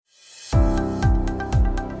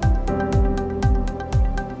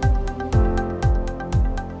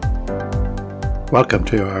Welcome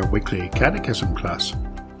to our weekly Catechism Class.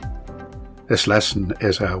 This lesson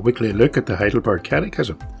is a weekly look at the Heidelberg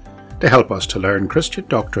Catechism to help us to learn Christian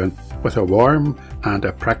doctrine with a warm and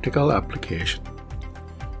a practical application.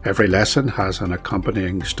 Every lesson has an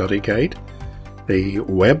accompanying study guide. The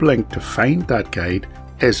web link to find that guide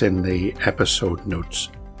is in the episode notes.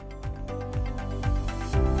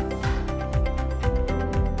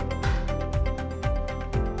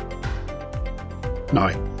 Now,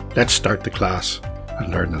 let's start the class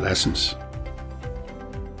and learn the lessons.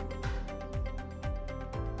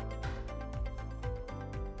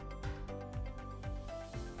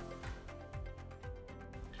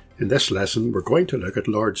 In this lesson, we're going to look at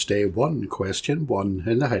Lord's Day 1, question 1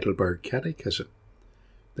 in the Heidelberg Catechism.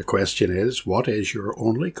 The question is, what is your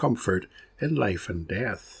only comfort in life and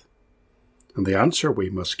death? And the answer we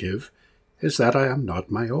must give is that I am not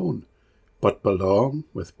my own, but belong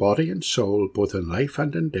with body and soul, both in life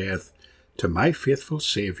and in death, to my faithful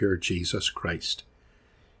Saviour, Jesus Christ.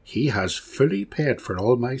 He has fully paid for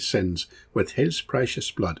all my sins with his precious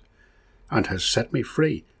blood, and has set me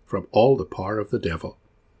free from all the power of the devil.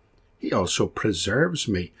 He also preserves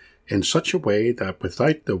me in such a way that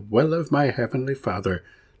without the will of my heavenly Father,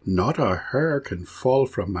 not a hair can fall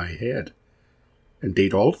from my head.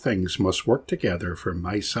 Indeed, all things must work together for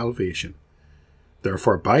my salvation.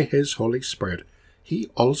 Therefore, by his Holy Spirit, he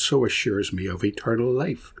also assures me of eternal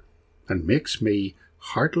life, and makes me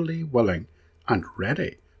heartily willing and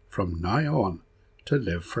ready from now on to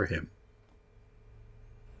live for him.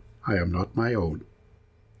 I am not my own.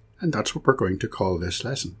 And that's what we're going to call this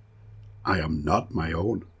lesson. I am not my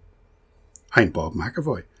own. I'm Bob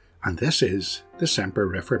McAvoy, and this is the Semper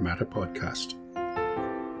Reformata podcast.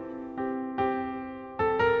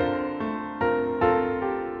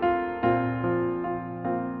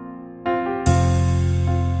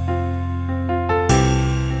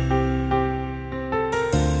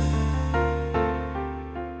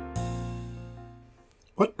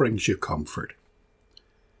 What brings you comfort?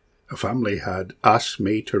 A family had asked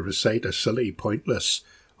me to recite a silly, pointless,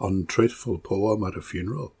 untruthful poem at a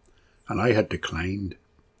funeral, and I had declined.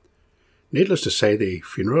 Needless to say, the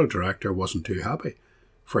funeral director wasn't too happy,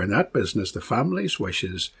 for in that business the family's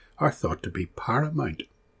wishes are thought to be paramount.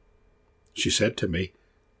 She said to me,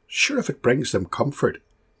 "Sure, if it brings them comfort,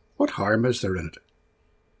 what harm is there in it?"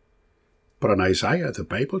 But in Isaiah, the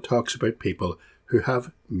Bible talks about people who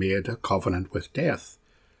have made a covenant with death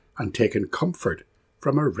and taken comfort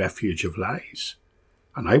from a refuge of lies,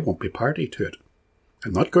 and I won't be party to it.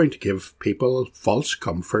 I'm not going to give people false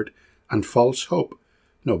comfort and false hope,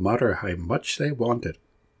 no matter how much they want it.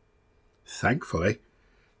 Thankfully,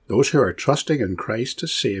 those who are trusting in Christ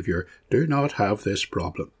as Saviour do not have this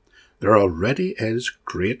problem. There already is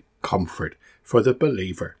great comfort for the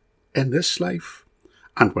believer in this life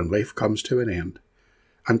and when life comes to an end,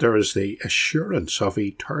 and there is the assurance of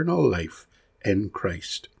eternal life in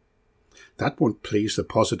Christ. That won't please the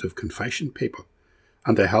positive confession people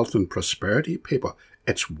and the health and prosperity people.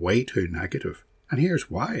 It's way too negative. And here's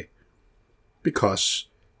why. Because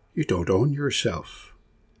you don't own yourself.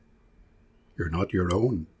 You're not your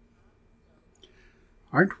own.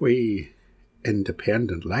 Aren't we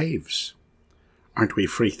independent lives? Aren't we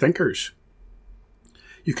free thinkers?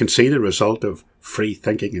 You can see the result of free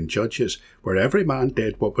thinking in Judges, where every man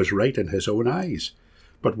did what was right in his own eyes.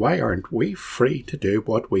 But why aren't we free to do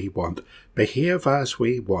what we want, behave as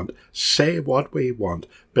we want, say what we want,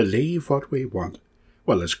 believe what we want?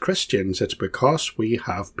 Well, as Christians, it's because we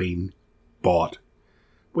have been bought.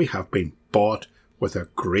 We have been bought with a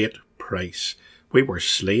great price. We were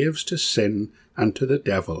slaves to sin and to the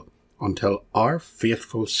devil until our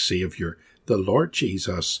faithful Saviour, the Lord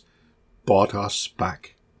Jesus, bought us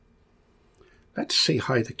back. Let's see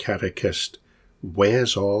how the catechist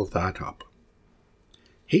weighs all that up.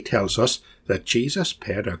 He tells us that Jesus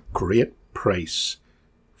paid a great price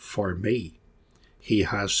for me. He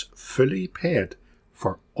has fully paid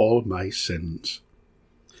for all my sins.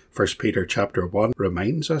 1 Peter chapter 1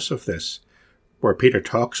 reminds us of this, where Peter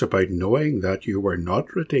talks about knowing that you were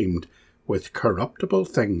not redeemed with corruptible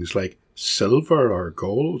things like silver or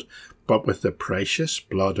gold, but with the precious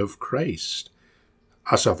blood of Christ,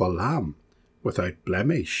 as of a lamb, without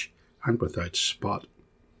blemish and without spot.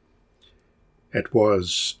 It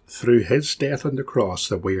was through his death on the cross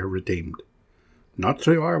that we are redeemed. Not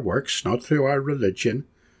through our works, not through our religion,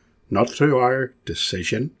 not through our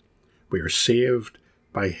decision. We are saved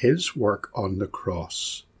by his work on the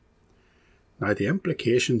cross. Now, the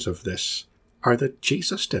implications of this are that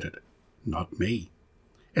Jesus did it, not me.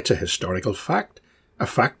 It's a historical fact, a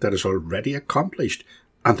fact that is already accomplished,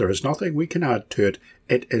 and there is nothing we can add to it.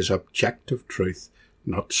 It is objective truth.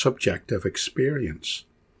 not subjective experience.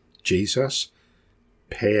 Jesus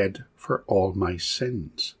paid for all my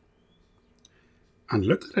sins. And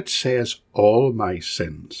look that it says all my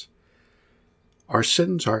sins. Our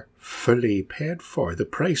sins are fully paid for. The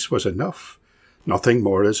price was enough. Nothing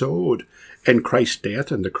more is owed. In Christ's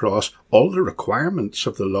death on the cross, all the requirements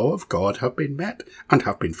of the law of God have been met and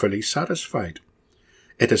have been fully satisfied.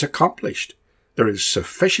 It is accomplished. There is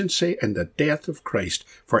sufficiency in the death of Christ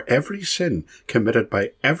for every sin committed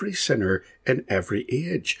by every sinner in every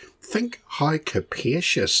age. Think how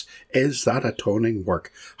capacious is that atoning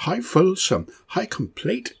work, how fulsome, how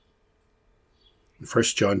complete. In 1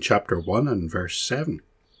 John chapter 1 and verse 7,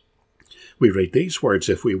 we read these words,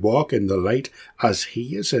 "If we walk in the light as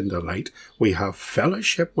he is in the light, we have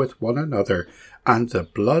fellowship with one another, and the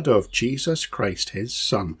blood of Jesus Christ, his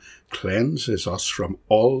Son, cleanses us from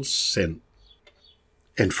all sin."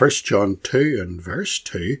 In 1 John 2 and verse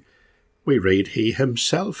 2, we read, "He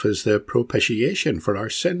himself is the propitiation for our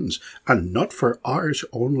sins, and not for ours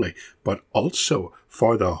only, but also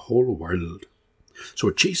for the whole world."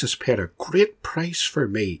 So Jesus paid a great price for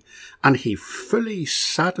me, and he fully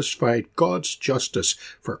satisfied God's justice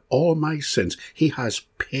for all my sins. He has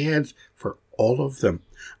paid for all of them,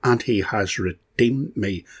 and he has redeemed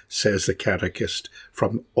me, says the Catechist,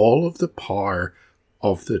 from all of the power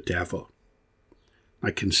of the devil.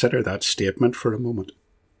 Now consider that statement for a moment.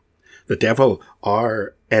 The devil,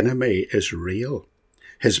 our enemy, is real.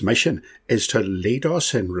 His mission is to lead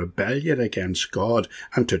us in rebellion against God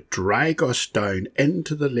and to drag us down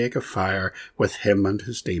into the lake of fire with him and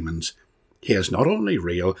his demons. He is not only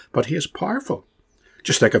real, but he is powerful.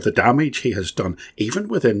 Just think of the damage he has done, even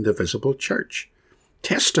within the visible church.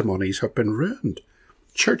 Testimonies have been ruined.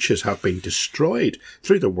 Churches have been destroyed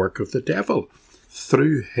through the work of the devil,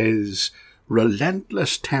 through his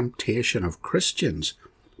relentless temptation of Christians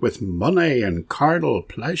with money and carnal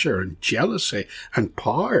pleasure and jealousy and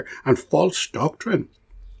power and false doctrine.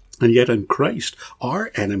 And yet in Christ,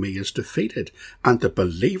 our enemy is defeated and the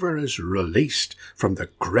believer is released from the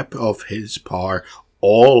grip of his power,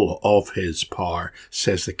 all of his power,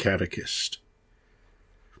 says the Catechist.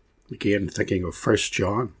 Again, thinking of 1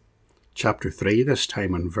 John chapter 3, this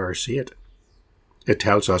time in verse 8. It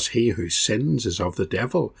tells us, "He who sins is of the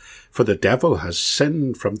devil, for the devil has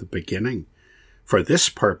sinned from the beginning. For this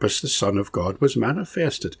purpose the Son of God was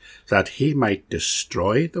manifested, that he might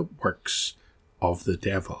destroy the works of the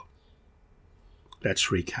devil." Let's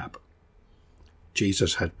recap.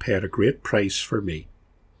 Jesus had paid a great price for me.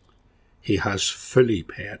 He has fully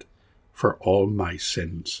paid for all my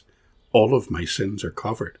sins. All of my sins are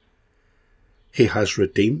covered. He has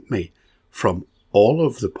redeemed me from all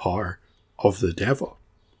of the power of the devil.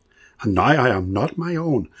 And now I am not my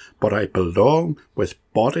own, but I belong with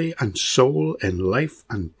body and soul in life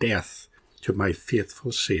and death to my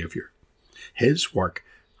faithful Saviour. His work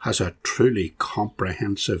has a truly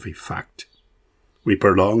comprehensive effect. We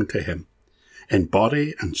belong to him in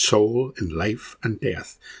body and soul, in life and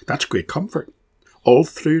death. That's great comfort. All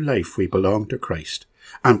through life we belong to Christ.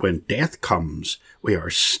 And when death comes, we are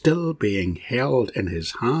still being held in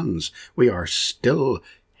his hands. We are still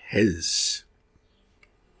his.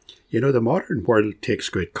 You know, the modern world takes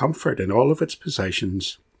great comfort in all of its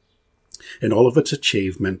possessions, in all of its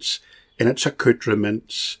achievements, in its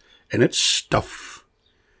accoutrements, in its stuff.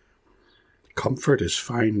 Comfort is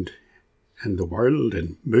found in the world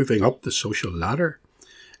in moving up the social ladder,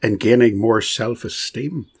 in gaining more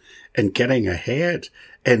self-esteem, in getting ahead,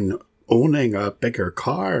 in owning a bigger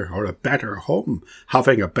car or a better home,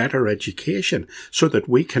 having a better education, so that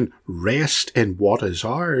we can rest in what is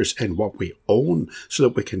ours, in what we own, so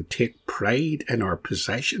that we can take pride in our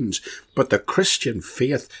possessions. But the Christian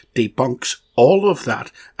faith debunks all of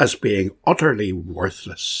that as being utterly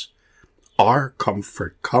worthless. Our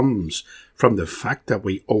comfort comes from the fact that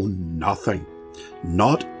we own nothing,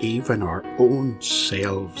 not even our own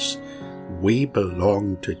selves. We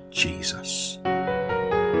belong to Jesus.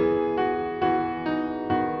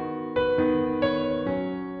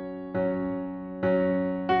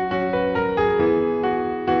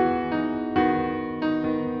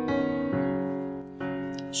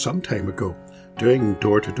 Some time ago, doing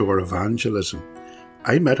door-to-door evangelism,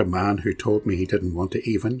 I met a man who told me he didn't want to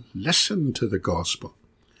even listen to the gospel.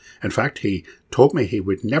 In fact, he told me he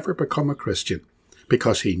would never become a Christian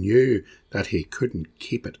because he knew that he couldn't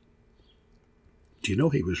keep it. Do you know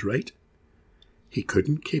he was right? He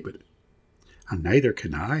couldn't keep it. And neither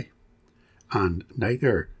can I. And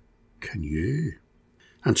neither can you.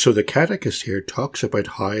 And so the Catechist here talks about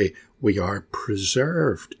how we are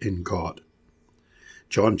preserved in God.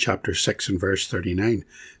 John chapter 6 and verse 39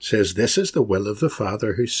 says, "This is the will of the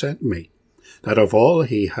Father who sent me, that of all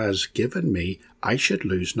he has given me I should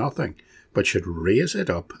lose nothing, but should raise it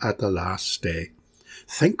up at the last day.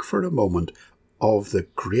 Think for a moment of the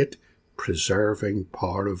great preserving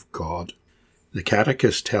power of God. The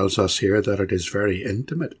Catechism tells us here that it is very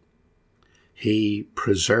intimate. He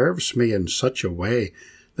preserves me in such a way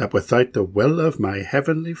that without the will of my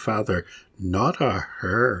heavenly Father, not a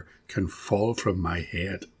hair can fall from my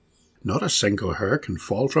head. Not a single hair can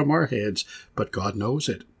fall from our heads, but God knows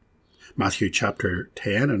it. Matthew chapter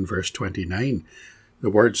 10 and verse 29, the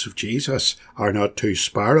words of Jesus are not 2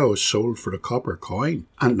 sparrows sold for a copper coin,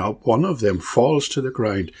 and not one of them falls to the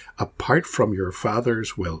ground apart from your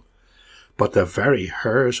Father's will. But the very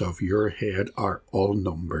hairs of your head are all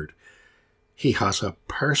numbered. He has a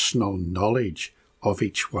personal knowledge of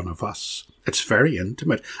each one of us. It's very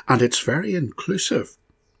intimate and it's very inclusive.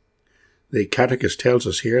 The Catechism tells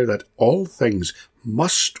us here that all things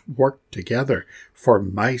must work together for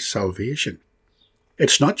my salvation.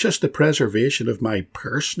 It's not just the preservation of my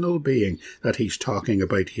personal being that he's talking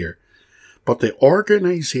about here, but the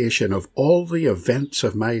organization of all the events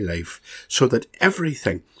of my life so that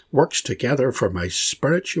everything works together for my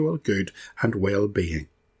spiritual good and well-being.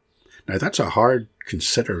 Now that's a hard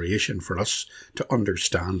consideration for us to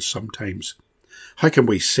understand sometimes. How can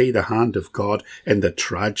we see the hand of God in the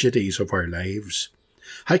tragedies of our lives?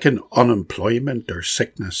 How can unemployment or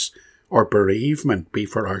sickness or bereavement be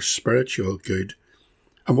for our spiritual good?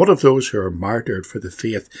 And what of those who are martyred for the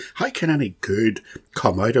faith? How can any good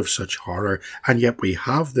come out of such horror? And yet we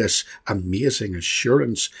have this amazing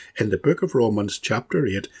assurance in the book of Romans chapter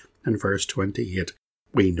 8 and verse 28.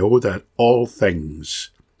 We know that all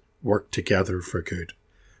things work together for good,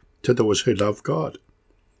 to those who love God,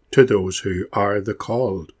 to those who are the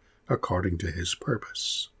called according to his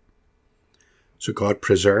purpose. So God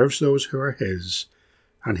preserves those who are his,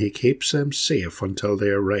 and he keeps them safe until they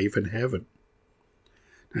arrive in heaven.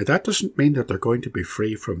 Now that doesn't mean that they're going to be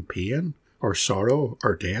free from pain or sorrow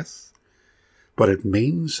or death, but it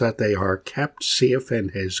means that they are kept safe in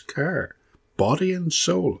his care, body and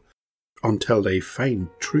soul, until they find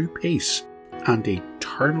true peace and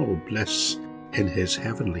eternal bliss in his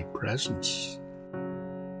heavenly presence.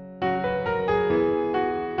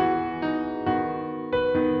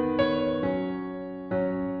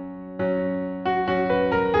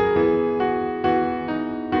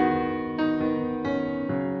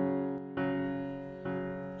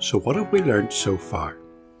 So what have we learned so far?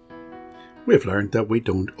 We've learned that we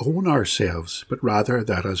don't own ourselves, but rather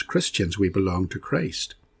that as Christians we belong to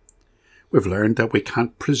Christ. We've learned that we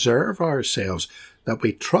can't preserve ourselves, that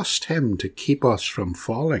we trust him to keep us from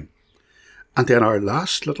falling. And then our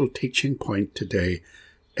last little teaching point today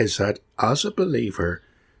is that as a believer,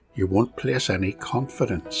 you won't place any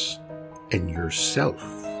confidence in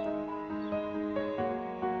yourself.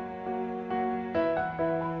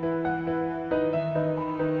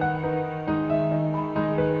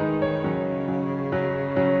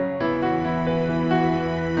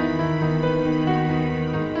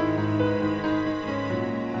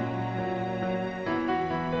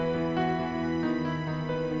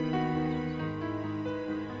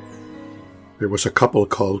 There was a couple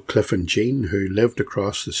called Cliff and Jean who lived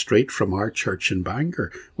across the street from our church in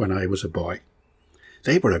Bangor when I was a boy.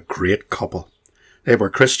 They were a great couple. They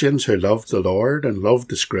were Christians who loved the Lord and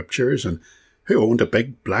loved the Scriptures and who owned a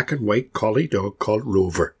big black and white collie dog called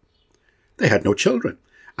Rover. They had no children,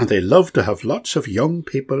 and they loved to have lots of young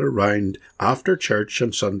people around after church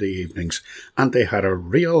on Sunday evenings, and they had a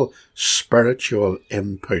real spiritual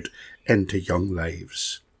input into young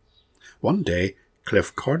lives. One day,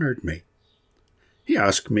 Cliff cornered me. He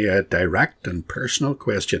asked me a direct and personal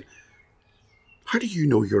question. How do you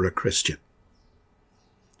know you're a Christian?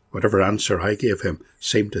 Whatever answer I gave him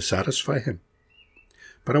seemed to satisfy him.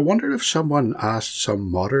 But I wonder if someone asked some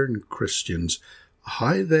modern Christians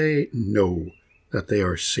how they know that they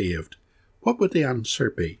are saved, what would the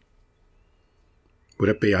answer be? Would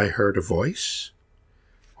it be I heard a voice?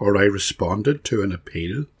 Or I responded to an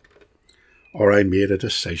appeal? Or I made a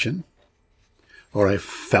decision? Or I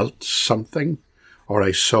felt something? Or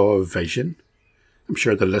I saw a vision? I'm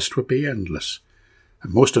sure the list would be endless,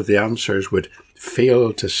 and most of the answers would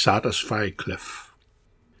fail to satisfy Cliff.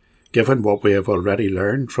 Given what we have already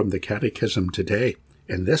learned from the Catechism today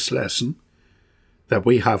in this lesson, that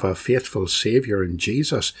we have a faithful Saviour in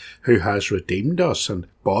Jesus who has redeemed us and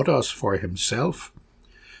bought us for himself,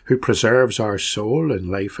 who preserves our soul in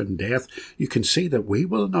life and death, you can see that we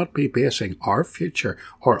will not be basing our future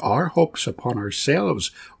or our hopes upon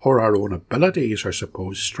ourselves or our own abilities or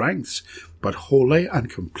supposed strengths, but wholly and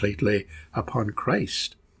completely upon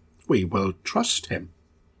Christ. We will trust him.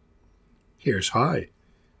 Here's how.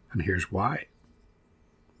 And here's why.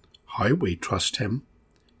 How we trust him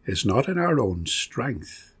is not in our own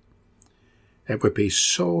strength. It would be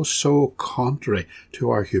so contrary to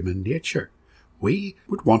our human nature. We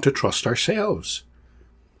would want to trust ourselves.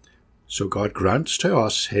 So God grants to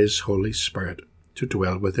us his Holy Spirit to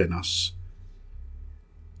dwell within us.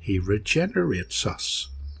 He regenerates us.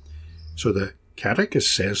 So the Catechism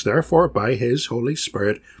says, therefore, by his Holy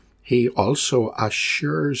Spirit, he also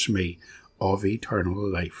assures me of eternal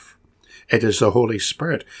life. It is the Holy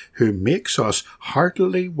Spirit who makes us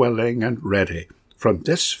heartily willing and ready from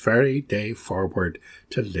this very day forward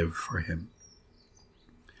to live for him.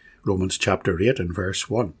 Romans chapter 8 and verse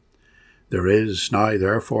 1. There is now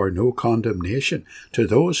therefore no condemnation to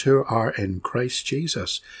those who are in Christ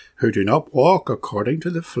Jesus, who do not walk according to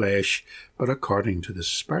the flesh, but according to the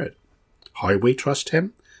Spirit. How we trust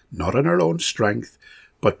him? Not in our own strength,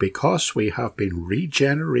 but because we have been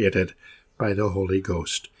regenerated by the Holy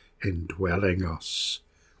Ghost indwelling us.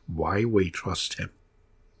 Why we trust him?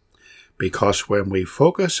 Because when we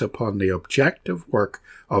focus upon the objective work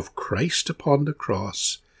of Christ upon the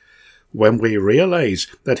cross, when we realize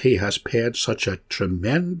that he has paid such a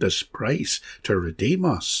tremendous price to redeem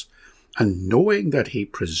us, and knowing that he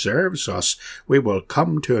preserves us, we will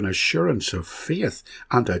come to an assurance of faith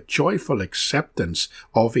and a joyful acceptance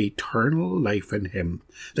of eternal life in him.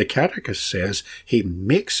 The Catechism says, he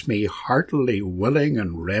makes me heartily willing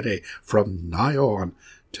and ready from now on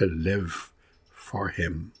to live for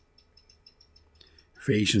him.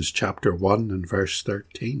 Ephesians chapter 1 and verse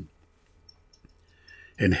 13.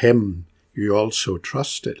 In him you also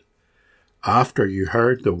trusted, after you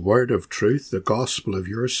heard the word of truth, the gospel of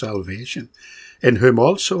your salvation, in whom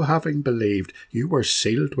also having believed, you were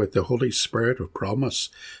sealed with the Holy Spirit of promise,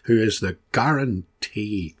 who is the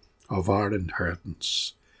guarantee of our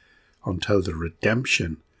inheritance, until the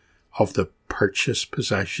redemption of the purchased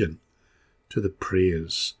possession, to the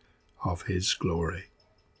praise of his glory.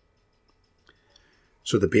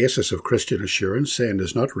 So the basis of Christian assurance then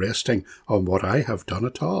is not resting on what I have done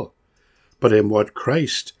at all, but in what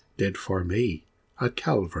Christ did for me at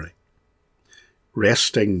Calvary.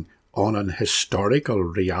 Resting on an historical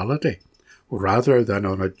reality rather than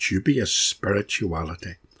on a dubious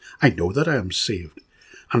spirituality. I know that I am saved,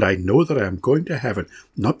 and I know that I am going to heaven,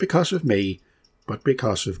 not because of me, but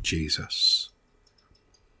because of Jesus.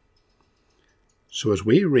 So as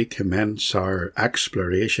we recommence our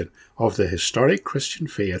exploration of the historic Christian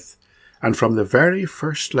faith, and from the very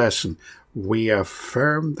first lesson, we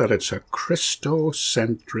affirm that it's a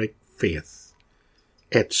Christocentric faith.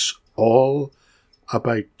 It's all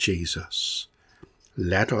about Jesus.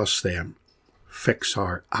 Let us then fix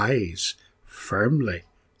our eyes firmly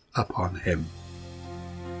upon him.